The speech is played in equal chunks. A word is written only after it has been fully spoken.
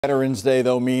Veterans Day,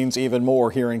 though, means even more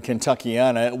here in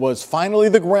Kentuckiana. It was finally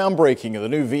the groundbreaking of the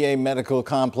new VA medical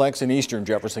complex in eastern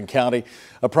Jefferson County,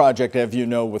 a project, as you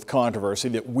know, with controversy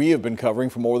that we have been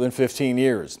covering for more than 15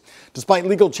 years. Despite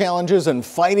legal challenges and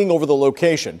fighting over the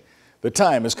location, the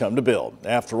time has come to build.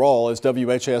 After all, as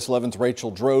WHAS 11's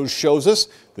Rachel Droz shows us,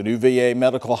 the new VA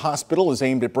Medical Hospital is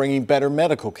aimed at bringing better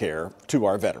medical care to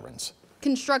our veterans.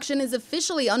 Construction is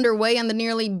officially underway on the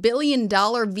nearly $1 billion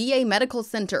VA Medical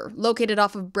Center, located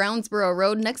off of Brownsboro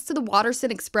Road next to the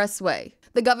Waterston Expressway.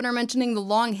 The governor mentioning the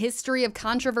long history of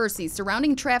controversy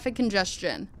surrounding traffic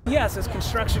congestion. Yes, as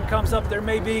construction comes up, there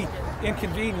may be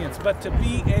inconvenience, but to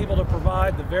be able to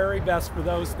provide the very best for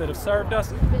those that have served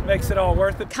us makes it all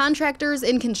worth it. Contractors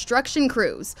and construction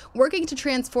crews working to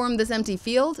transform this empty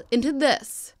field into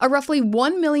this, a roughly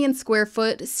 1 million square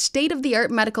foot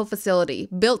state-of-the-art medical facility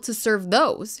built to serve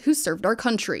those who served our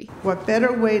country. What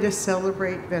better way to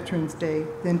celebrate Veterans Day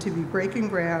than to be breaking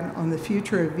ground on the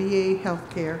future of VA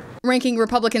healthcare? Ranking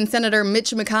Republican Senator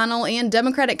Mitch McConnell and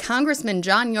Democratic Congressman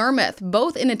John Yarmouth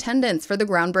both in attendance for the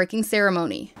groundbreaking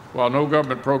ceremony. While no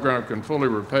government program can fully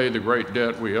repay the great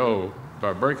debt we owe,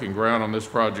 by breaking ground on this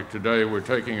project today, we're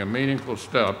taking a meaningful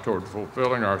step toward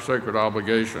fulfilling our sacred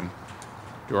obligation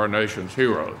to our nation's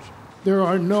heroes. There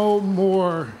are no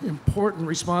more important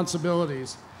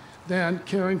responsibilities than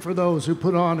caring for those who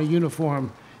put on a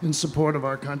uniform in support of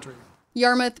our country.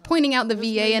 Yarmouth pointing out the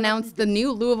VA announced the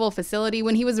new Louisville facility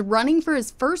when he was running for his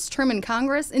first term in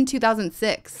Congress in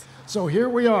 2006. So here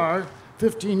we are,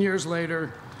 15 years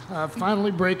later, finally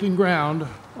breaking ground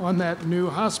on that new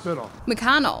hospital.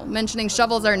 McConnell mentioning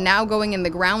shovels are now going in the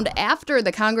ground after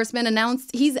the congressman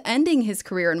announced he's ending his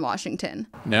career in Washington.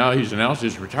 Now he's announced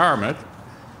his retirement,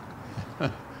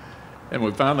 and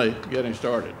we're finally getting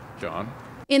started, John.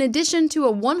 In addition to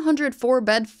a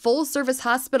 104-bed full-service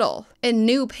hospital and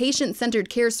new patient-centered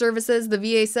care services the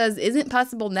VA says isn't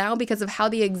possible now because of how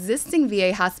the existing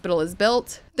VA hospital is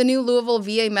built, the new Louisville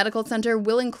VA Medical Center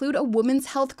will include a women's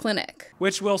health clinic,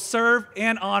 which will serve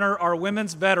and honor our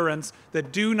women's veterans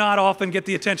that do not often get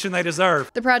the attention they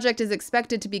deserve. The project is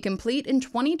expected to be complete in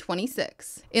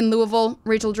 2026. In Louisville,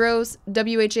 Rachel Droz,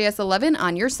 WHAS 11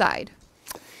 on your side.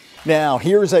 Now,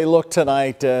 here's a look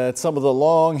tonight at some of the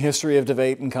long history of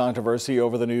debate and controversy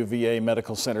over the new VA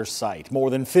Medical Center site. More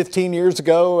than 15 years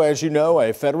ago, as you know,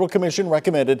 a federal commission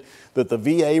recommended that the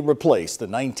VA replace the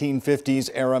 1950s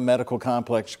era medical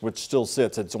complex, which still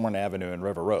sits at Zorn Avenue and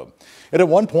River Road. And at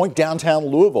one point, downtown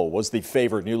Louisville was the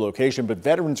favored new location, but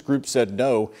veterans groups said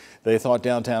no. They thought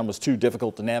downtown was too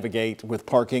difficult to navigate with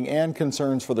parking and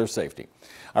concerns for their safety.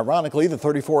 Ironically, the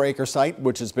 34-acre site,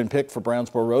 which has been picked for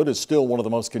Brownsboro Road, is still one of the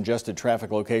most congested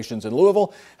traffic locations in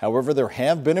Louisville. However, there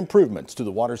have been improvements to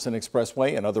the Waterston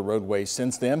Expressway and other roadways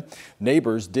since then.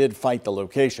 Neighbors did fight the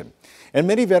location. And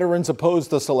many veterans opposed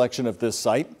the selection of this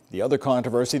site. The other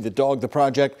controversy that dogged the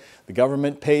project, the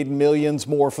government paid millions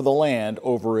more for the land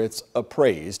over its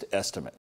appraised estimate.